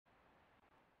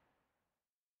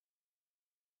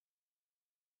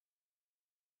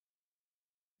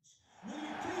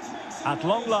At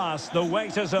long last, the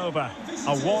wait is over.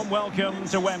 A warm welcome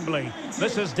to Wembley.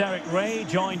 This is Derek Ray,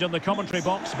 joined in the commentary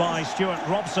box by Stuart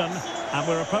Robson, and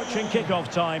we're approaching kick-off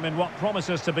time in what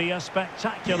promises to be a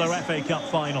spectacular FA Cup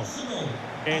final.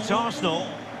 It's Arsenal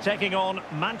taking on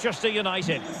Manchester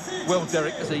United. Well,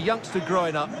 Derek, as a youngster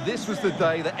growing up, this was the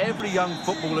day that every young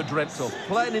footballer dreamt of.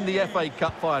 Playing in the FA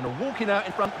Cup final, walking out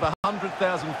in front of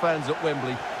 100,000 fans at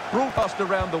Wembley, broadcast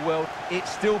around the world, it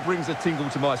still brings a tingle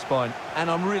to my spine.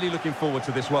 And I'm really looking forward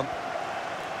to this one.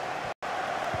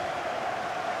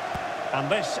 And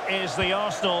this is the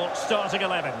Arsenal starting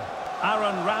 11.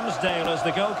 Aaron Ramsdale is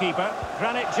the goalkeeper.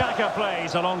 Granit Xhaka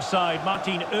plays alongside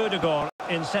Martin Odegaard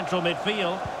in central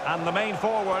midfield. And the main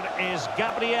forward is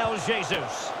Gabriel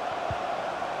Jesus.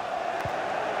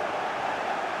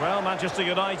 Well, Manchester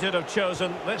United have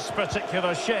chosen this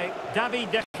particular shape.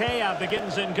 David De Gea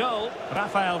begins in goal.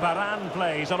 Rafael Varane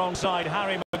plays alongside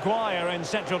Harry Maguire in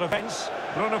central defence.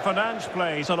 Bruno Fernandes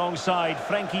plays alongside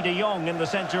Frenkie de Jong in the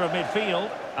centre of midfield.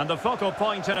 And the focal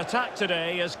point in attack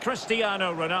today is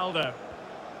Cristiano Ronaldo.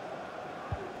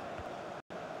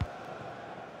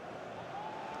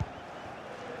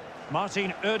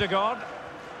 Martin Odegaard.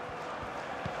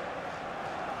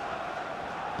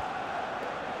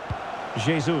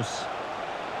 Jesus.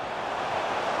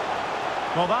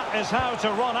 Well, that is how to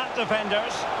run at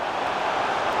defenders.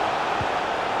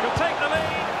 Could take the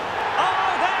lead.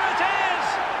 Oh, there it is!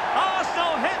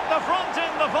 Arsenal hit the front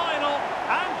in the final,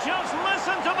 and just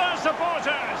listen to their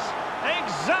supporters.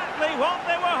 Exactly what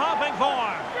they were hoping for.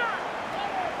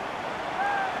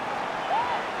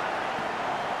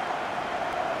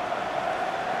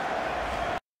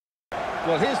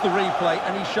 Well, here's the replay,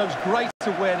 and he shows great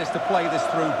awareness to play this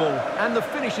through ball. And the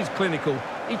finish is clinical.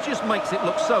 He just makes it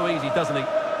look so easy, doesn't he?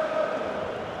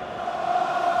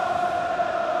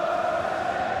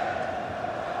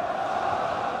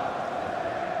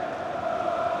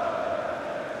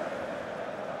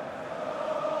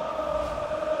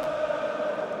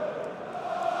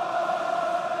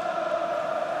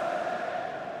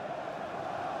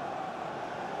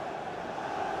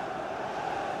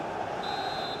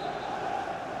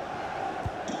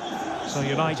 So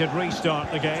United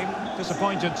restart the game.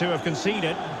 Disappointed to have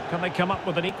conceded. Can they come up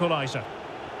with an equaliser?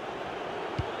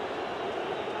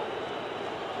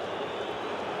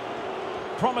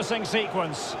 Promising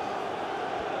sequence.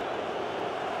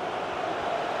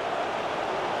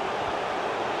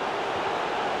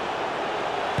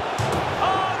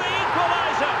 Oh, the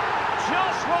equaliser!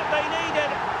 Just what they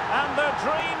needed, and their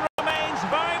dream remains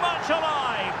very much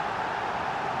alive.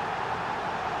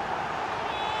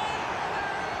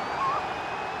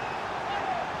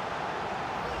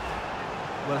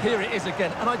 Well, here it is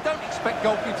again, and I don't expect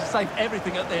goalkeepers to save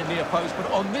everything at their near post, but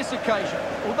on this occasion,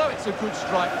 although it's a good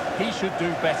strike, he should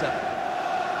do better.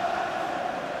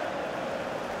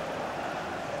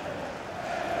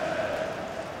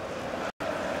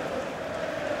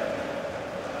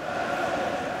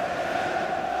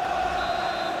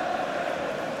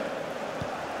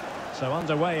 So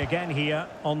underway again here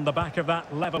on the back of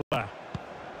that leveller.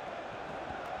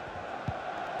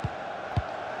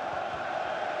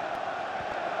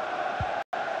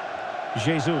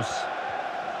 Jesus.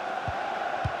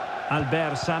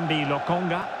 Albert Sambi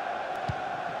Lokonga.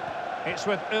 It's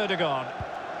with Odegaard.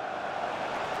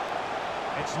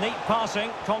 It's neat passing,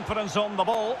 confidence on the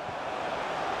ball.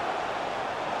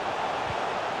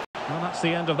 Well, that's the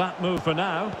end of that move for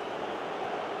now.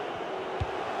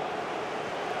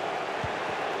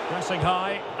 Pressing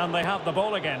high, and they have the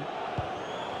ball again.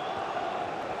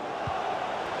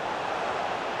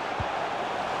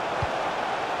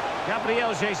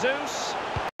 Gabriel Jesus.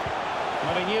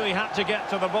 Well, he knew he had to get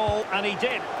to the ball, and he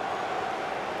did.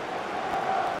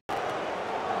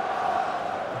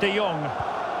 De Jong.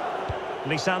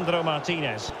 Lisandro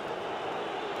Martinez.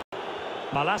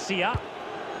 Malacia.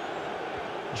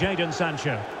 Jadon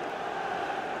Sancho.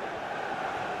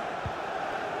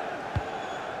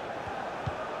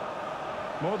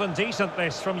 More than decent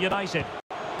this from United.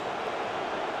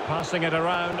 Passing it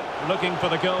around, looking for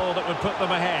the goal that would put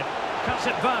them ahead. Cuts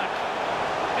it back.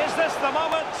 Is this the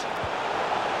moment?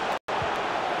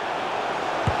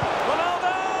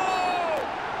 Ronaldo!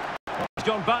 He's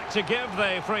gone back to give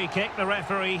the free kick, the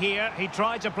referee here. He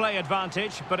tried to play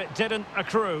advantage, but it didn't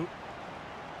accrue.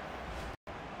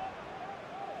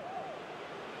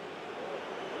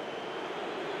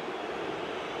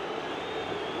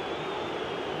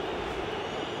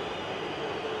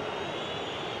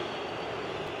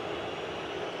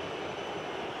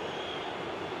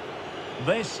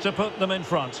 This to put them in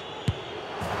front.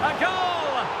 A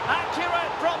goal!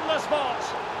 Accurate from the spot.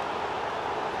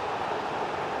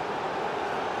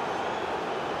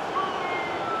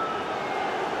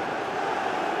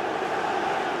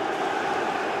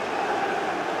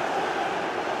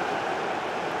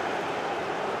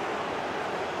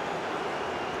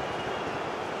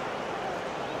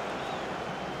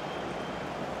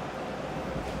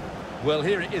 Well,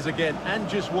 here it is again, and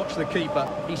just watch the keeper.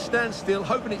 He stands still,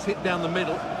 hoping it's hit down the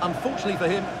middle. Unfortunately for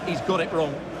him, he's got it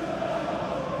wrong.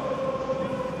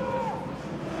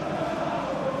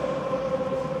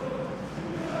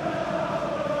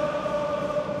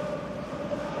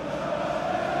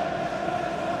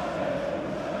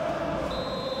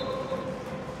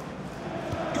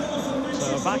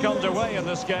 So back underway in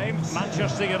this game.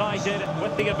 Manchester United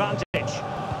with the advantage.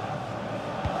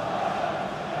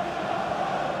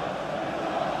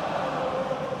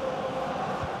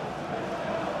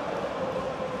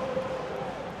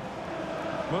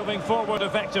 Moving forward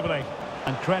effectively.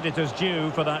 And credit is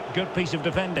due for that good piece of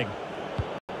defending.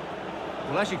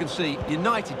 Well, as you can see,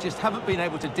 United just haven't been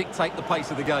able to dictate the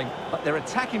pace of the game, but their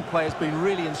attacking play has been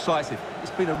really incisive.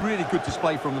 It's been a really good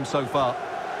display from them so far.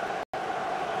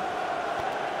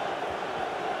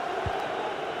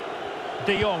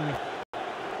 De Jong.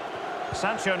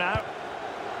 Sancho now.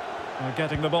 They're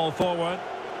getting the ball forward.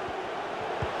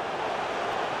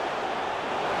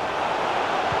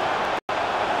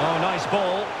 Oh, nice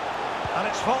ball. And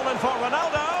it's fallen for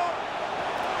Ronaldo.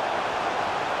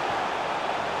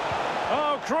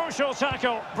 Oh, crucial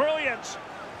tackle. Brilliant.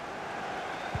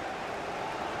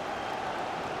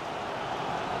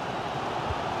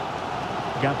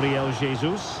 Gabriel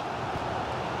Jesus.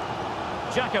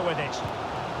 Xhaka with it.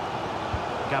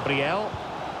 Gabriel.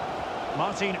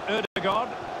 Martin Ødegaard.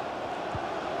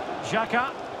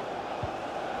 Xhaka.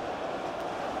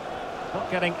 Not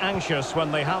getting anxious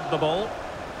when they have the ball.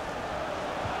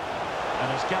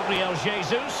 And it's Gabriel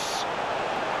Jesus.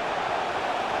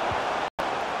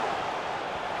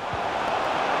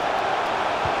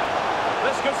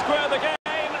 This could square the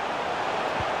game.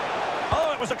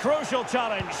 Oh, it was a crucial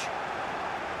challenge.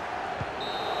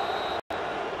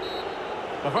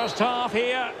 The first half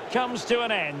here comes to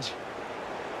an end.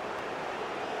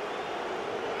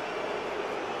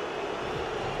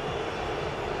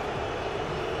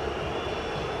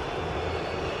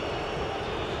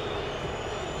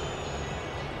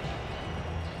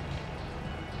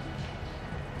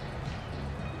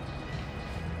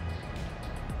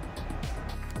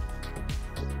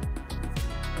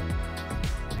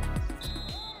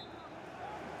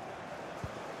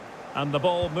 And the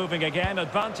ball moving again,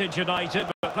 advantage United,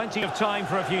 but plenty of time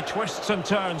for a few twists and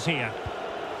turns here.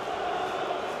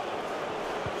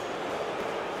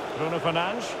 Bruno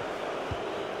Fernandes.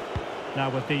 Now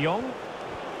with De Jong.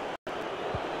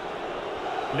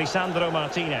 Lisandro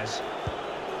Martinez.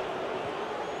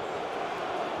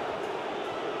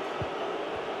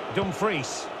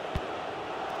 Dumfries.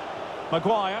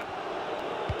 Maguire.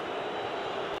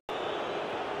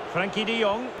 Frankie De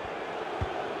Jong.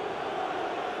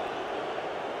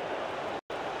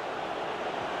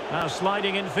 Now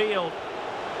sliding in field.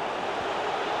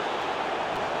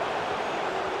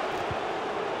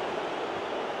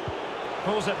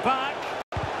 Pulls it back.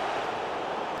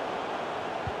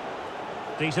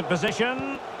 Decent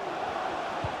position.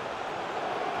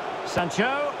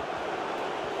 Sancho.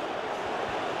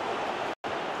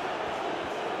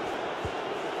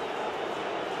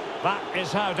 That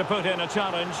is how to put in a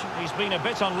challenge. He's been a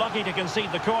bit unlucky to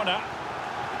concede the corner.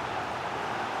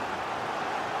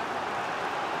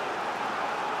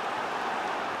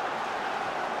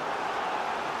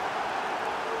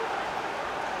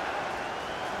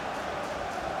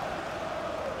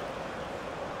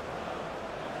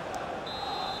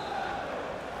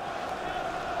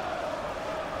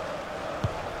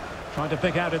 Trying to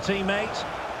pick out a teammate.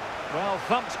 Well,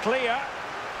 thumped clear.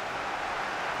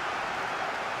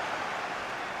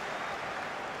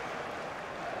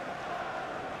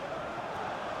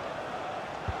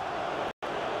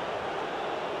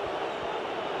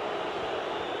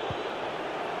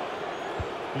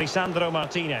 Lisandro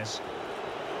Martinez.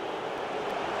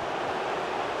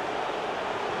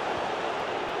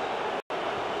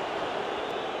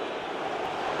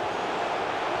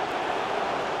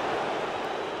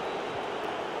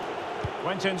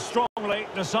 Went in strongly,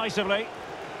 decisively.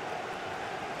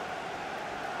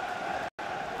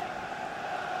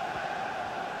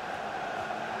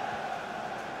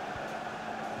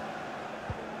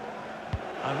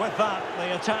 And with that,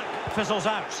 the attack fizzles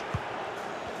out.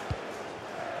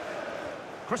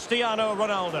 Cristiano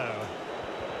Ronaldo.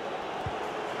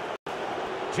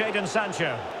 Jadon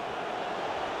Sancho.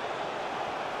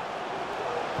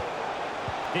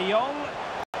 De Jong.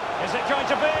 Is it going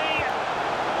to be?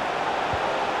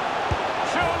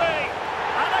 Surely.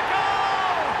 And a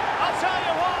goal! I'll tell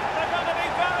you what, they're going to be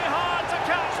very hard to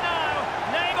catch now.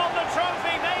 Name on the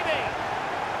trophy, maybe.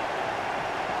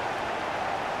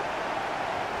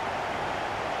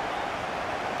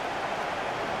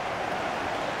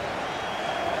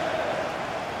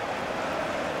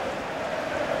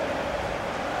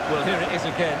 Well, here it is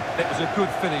again. It was a good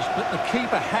finish, but the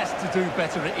keeper has to do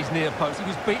better at his near post. He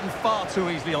was beaten far too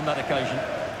easily on that occasion.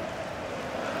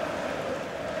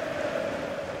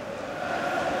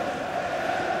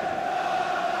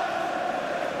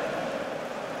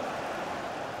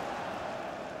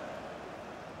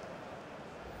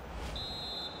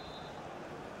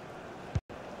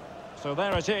 So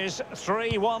there it is,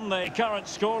 3-1 the current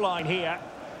scoreline here.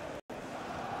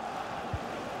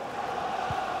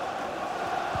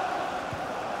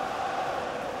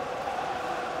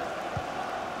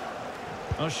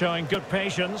 Oh, showing good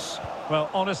patience. Well,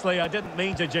 honestly, I didn't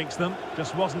mean to jinx them.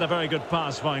 Just wasn't a very good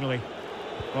pass, finally.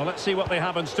 Well, let's see what they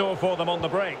have in store for them on the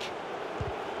break.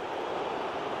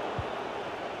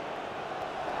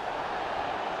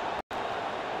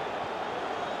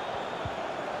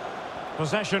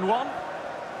 Possession one.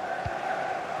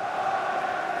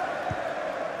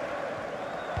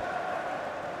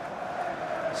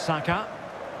 Saka.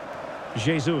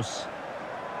 Jesus.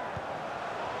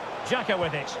 Xhaka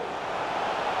with it.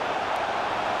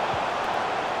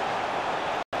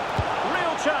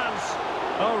 Real chance.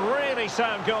 Oh, really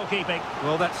sound goalkeeping.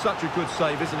 Well, that's such a good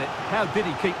save, isn't it? How did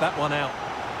he keep that one out?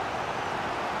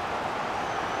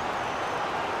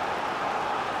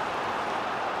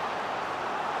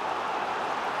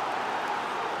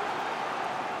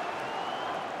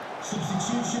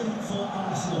 Substitution for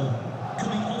Arsenal.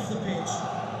 Coming off the pitch,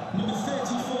 number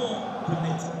 34,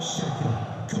 Granit Xhaka.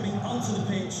 Coming onto the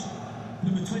pitch,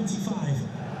 number 25,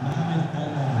 Mohamed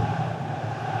El-Neni.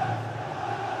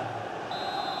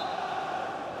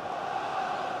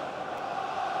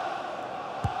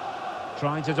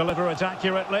 Trying to deliver it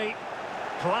accurately.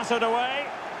 Clattered away.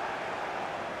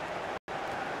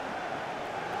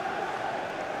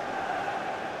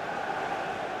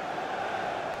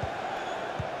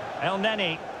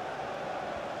 El-Neni.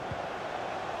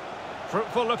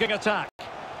 Fruitful looking attack.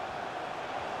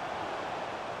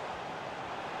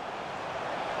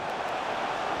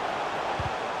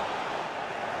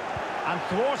 And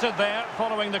thwarted there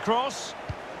following the cross.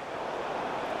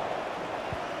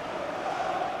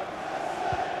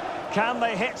 Can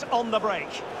they hit on the break?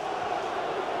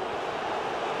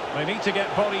 They need to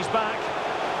get bodies back.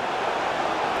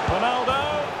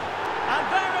 Ronaldo. And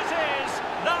there it is.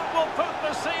 That will put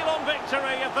the seal on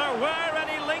victory if there were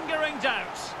any lingering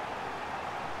doubts.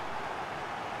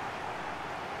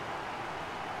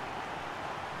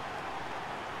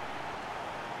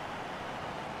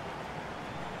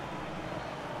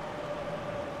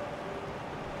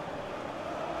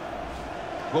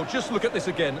 Well, just look at this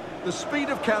again. The speed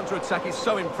of counter-attack is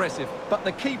so impressive, but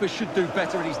the keeper should do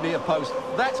better at his near post.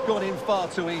 That's gone in far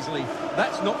too easily.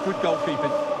 That's not good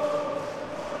goalkeeping.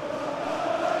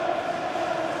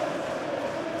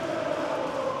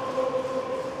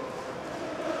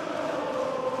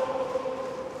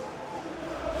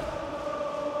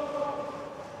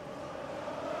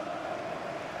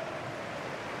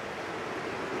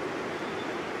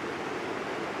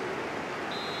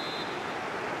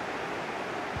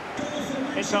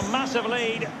 It's a massive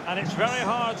lead, and it's very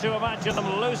hard to imagine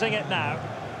them losing it now.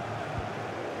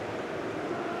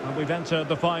 And we've entered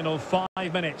the final 5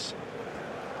 minutes.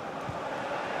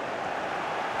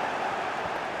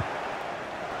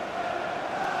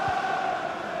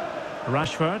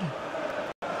 Rashford.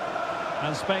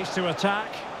 And space to attack.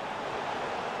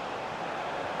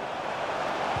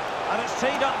 And it's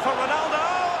teed up for Ronaldo.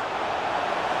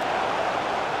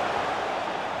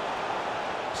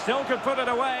 Still could put it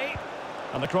away.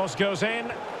 And the cross goes in.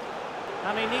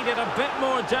 And he needed a bit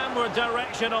more downward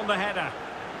direction on the header.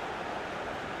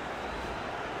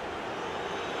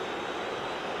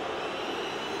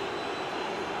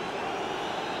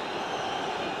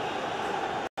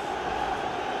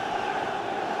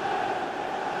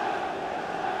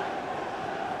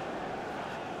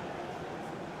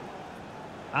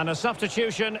 And a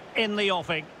substitution in the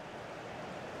offing.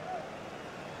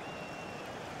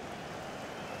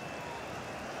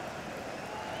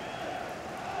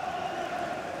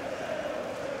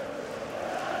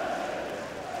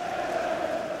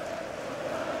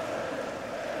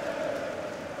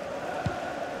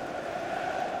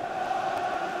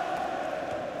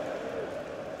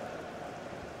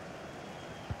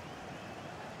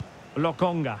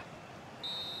 Lokonga.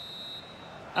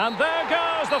 And there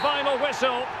goes the final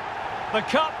whistle. The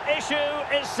cup issue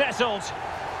is settled.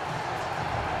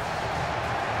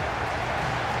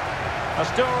 A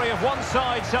story of one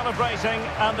side celebrating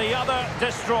and the other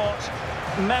distraught.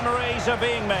 Memories are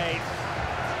being made.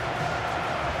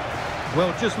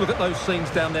 Well, just look at those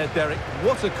scenes down there, Derek.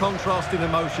 What a contrast in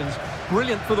emotions.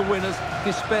 Brilliant for the winners,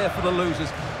 despair for the losers.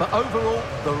 But overall,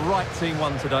 the right team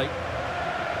won today.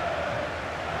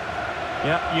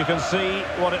 Yeah, you can see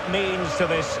what it means to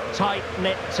this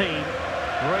tight-knit team.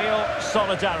 Real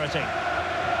solidarity.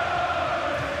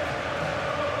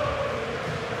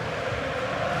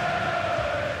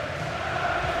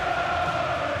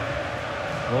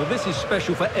 Well, this is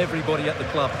special for everybody at the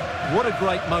club. What a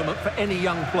great moment for any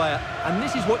young player. And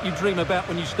this is what you dream about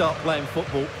when you start playing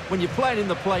football. When you're playing in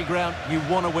the playground, you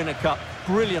want to win a cup.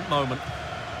 Brilliant moment.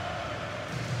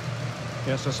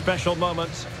 Yes, a special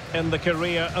moment in the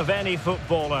career of any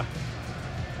footballer.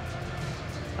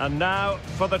 And now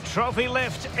for the trophy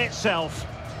lift itself.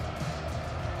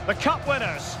 The cup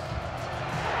winners.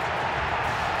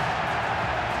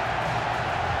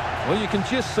 Well, you can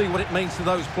just see what it means to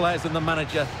those players and the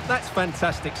manager. That's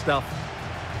fantastic stuff.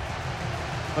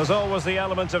 There's always the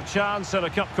element of chance in a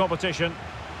cup competition,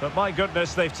 but my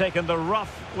goodness, they've taken the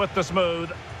rough with the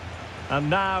smooth, and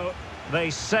now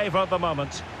they savour the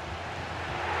moment.